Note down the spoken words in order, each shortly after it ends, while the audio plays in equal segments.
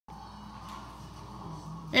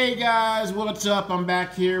Hey guys, what's up? I'm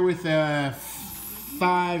back here with a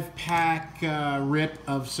 5-pack rip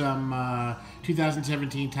of some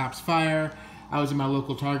 2017 Topps Fire. I was in my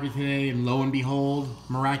local Target today, and lo and behold,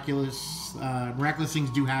 miraculous things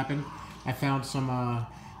do happen. I found some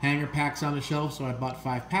hanger packs on the shelf, so I bought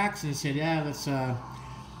 5 packs and I said, yeah,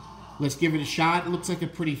 let's give it a shot. It looks like a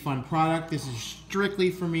pretty fun product. This is strictly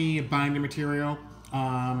for me, a binder material.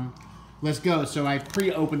 Let's go. So I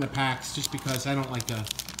pre-opened the packs just because I don't like to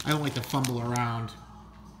fumble around.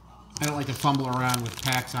 I don't like to fumble around with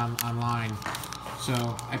packs online.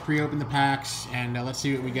 So I pre-opened the packs, and let's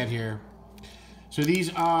see what we get here. So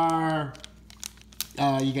these are,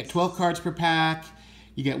 you get 12 cards per pack.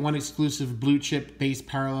 You get one exclusive blue chip base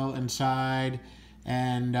parallel inside,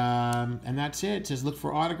 and that's it. It says look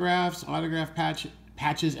for autographs,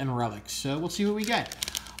 patches, and relics. So we'll see what we get.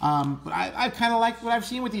 But I kind of like what I've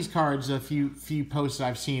seen with these cards. A few posts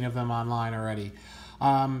I've seen of them online already.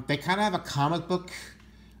 They kind of have a comic book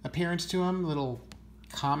appearance to them, a little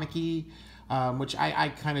comic-y, which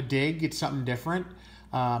I kind of dig. It's something different.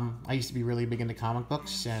 I used to be really big into comic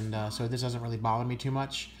books, and so this doesn't really bother me too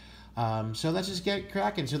much. So let's just get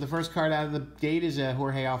cracking. So the first card out of the gate is a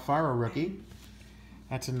Jorge Alfaro rookie.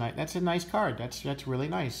 That's a nice card. That's really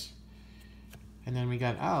nice. And then we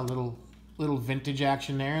got a little vintage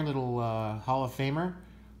action there, little Hall of Famer,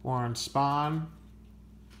 Warren Spahn.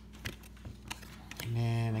 And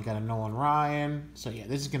then I got a Nolan Ryan. So yeah,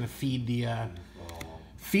 this is gonna feed the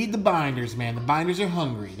binders, man. The binders are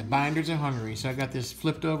hungry. The binders are hungry. So I got this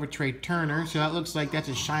flipped over Trey Turner. So that looks like that's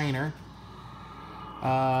a shiner.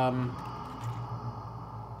 I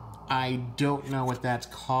don't know what that's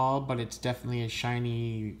called, but it's definitely a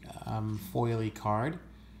shiny foily card.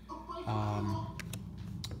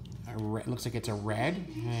 It looks like it's a red,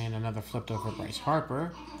 and another flipped over Bryce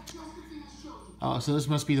Harper. Oh, so this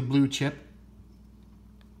must be the blue chip.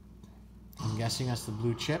 I'm guessing that's the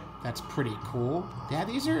blue chip. That's pretty cool. Yeah,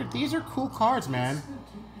 these are cool cards, man.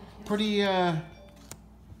 Pretty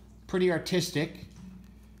artistic.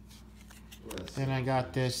 Then I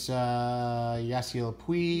got this Yasiel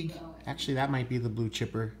Puig. Actually, that might be the blue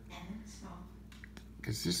chipper,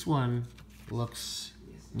 because this one looks,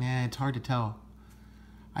 it's hard to tell.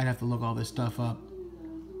 I'd have to look all this stuff up.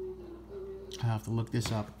 I have to look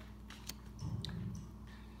this up.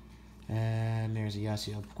 And there's a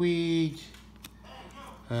Yasiel Puig.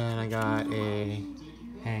 And I got a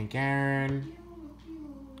Hank Aaron.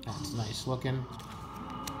 That's nice looking.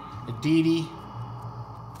 A Didi.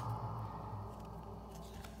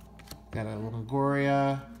 Got a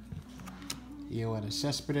Longoria. Yoenis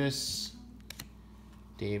Cespedes.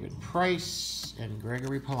 David Price and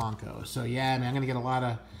Gregory Polanco. So yeah, man, I'm gonna get a lot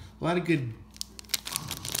of good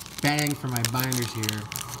bang for my binders here.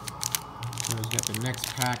 So we've got the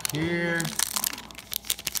next pack here.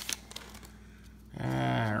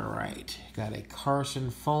 All right, got a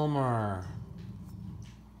Carson Fulmer,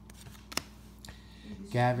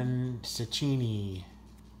 Gavin Cecchini,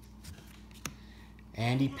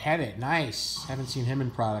 Andy Pettitte. Nice. Haven't seen him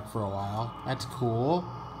in product for a while. That's cool.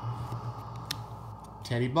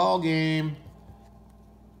 Teddy Ballgame.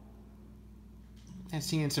 I've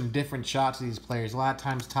seen some different shots of these players. A lot of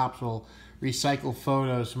times Topps will recycle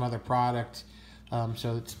photos from other product,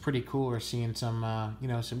 so it's pretty cool. We're seeing some,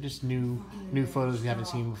 some just new photos we haven't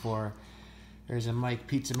seen before. There's a Mike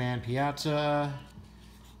Pizza Man Piazza.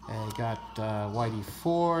 I got Whitey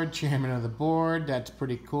Ford, chairman of the board. That's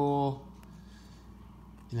pretty cool.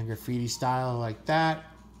 In the graffiti style like that.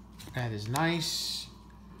 That is nice.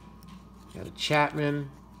 Got a Chapman.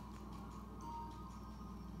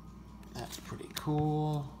 That's pretty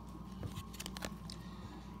cool.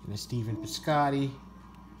 And a Stephen Piscotty.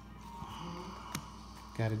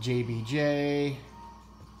 Got a JBJ.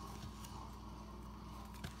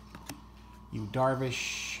 Yu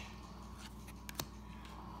Darvish.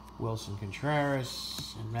 Wilson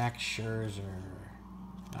Contreras. And Max Scherzer.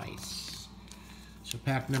 Nice. So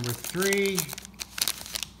pack number 3.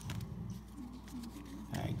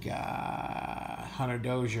 I got Hunter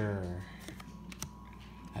Dozier.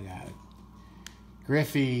 I got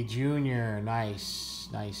Griffey Jr. Nice.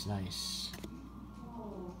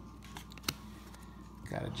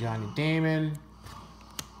 Got a Johnny Damon.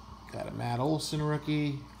 Got a Matt Olson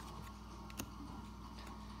rookie.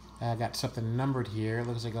 I got something numbered here. It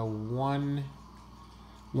looks like a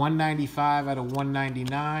 195 out of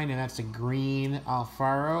 199, and that's a green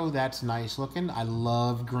Alfaro. That's nice looking. I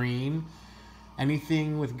love green.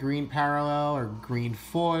 Anything with green parallel or green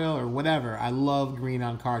foil or whatever. I love green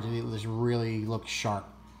on cards, and it just really looks sharp.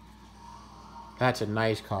 That's a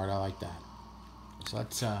nice card. I like that. So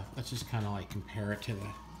let's just kind of like compare it to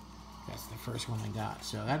That's the first one I got.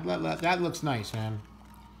 So that looks nice, man.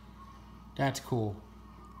 That's cool.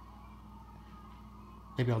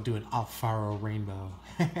 Maybe I'll do an Alfaro Rainbow.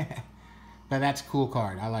 But that's a cool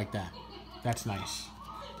card. I like that. That's nice.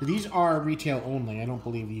 So these are retail only. I don't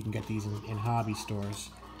believe you can get these in hobby stores.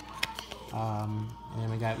 And then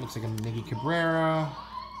we got, looks like a Miggy Cabrera.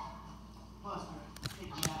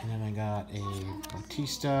 And then I got a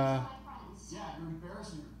Bautista.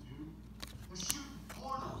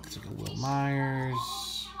 Looks like a Will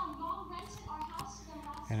Myers.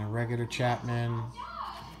 And a regular Chapman.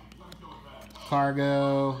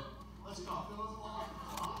 Cargo.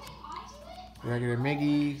 Regular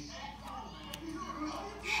Miggy.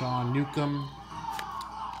 Sean Newcomb.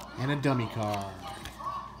 And a dummy card.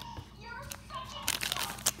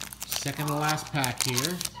 Second to last pack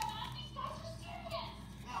here.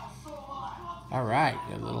 All right,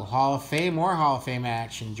 a little Hall of Fame, more Hall of Fame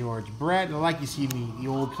action. George Brett. I like you see the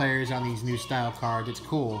old players on these new style cards. It's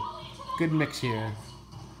cool. Good mix here.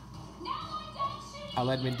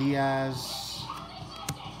 Aledmys Diaz.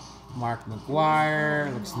 Mark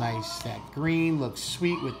McGuire. Looks nice. That green looks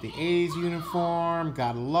sweet with the A's uniform.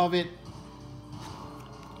 Gotta love it.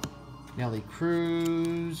 Nelly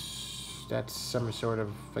Cruz. That's some sort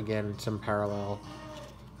of, again, some parallel,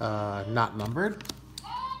 not numbered.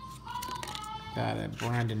 Got a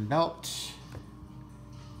Brandon Belt.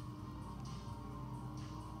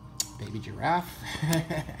 Baby Giraffe.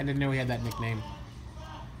 I didn't know he had that nickname.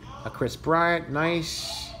 A Chris Bryant,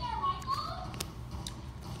 nice.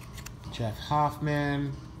 Jeff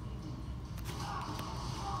Hoffman.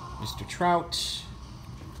 Mr. Trout.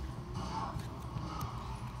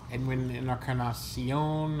 Edwin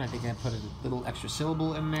Encarnacion. I think I put a little extra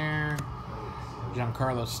syllable in there.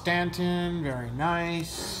 Giancarlo Stanton, very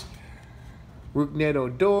nice. Rougned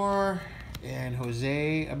Odor and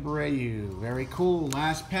Jose Abreu. Very cool.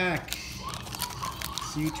 Last pack.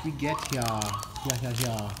 See what we get here.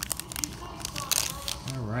 Yeah.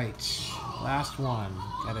 All right. Last one.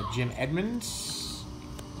 Got a Jim Edmonds.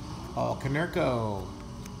 Paul Konerko.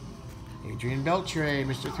 Adrian Beltre,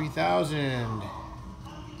 Mr. 3000.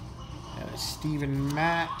 Steven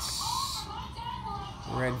Matz.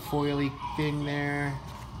 Red foily thing there.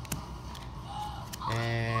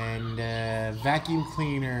 And vacuum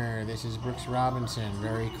cleaner. This is Brooks Robinson.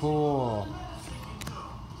 Very cool.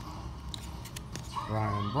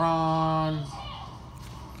 Ryan Braun.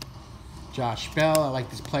 Josh Bell. I like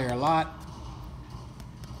this player a lot.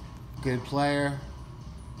 Good player.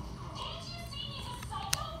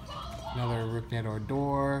 Another Rougned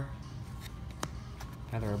Odor.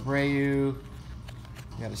 Another Abreu.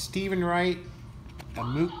 We got a Stephen Wright. A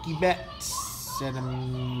Mookie Betts. And a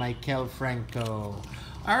Michael Franco.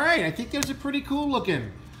 Alright, I think those are pretty cool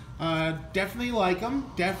looking. Definitely like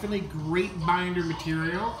them. Definitely great binder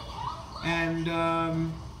material. And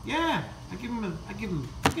yeah, I give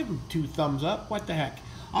them 2 thumbs up. What the heck?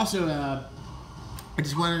 Also, I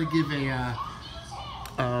just wanted to give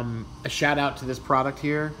a shout out to this product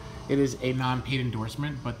here. It is a non-paid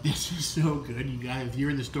endorsement, but this is so good. You guys, if you're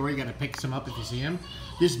in the store, you gotta pick some up if you see them.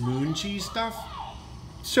 This moon cheese stuff,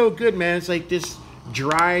 so good, man. It's like this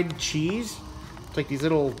dried cheese. It's like these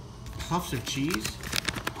little puffs of cheese.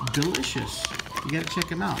 Delicious. You gotta check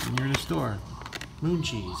them out when you're in the store. Moon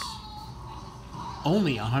cheese.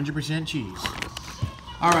 Only 100% cheese.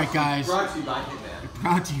 All right, guys. Brought to you by Hitman.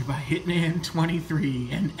 Brought to you by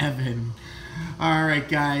Hitman23 and Evan. All right,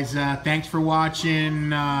 guys. Thanks for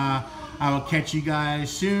watching. I will catch you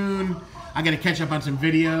guys soon. I got to catch up on some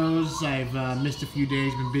videos. I've missed a few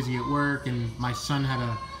days, been busy at work, and my son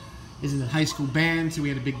is in the high school band, so we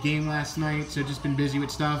had a big game last night, so just been busy with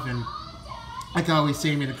stuff. And like I always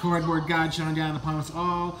say, may the cardboard God shine down upon us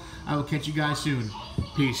all. I will catch you guys soon.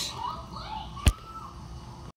 Peace.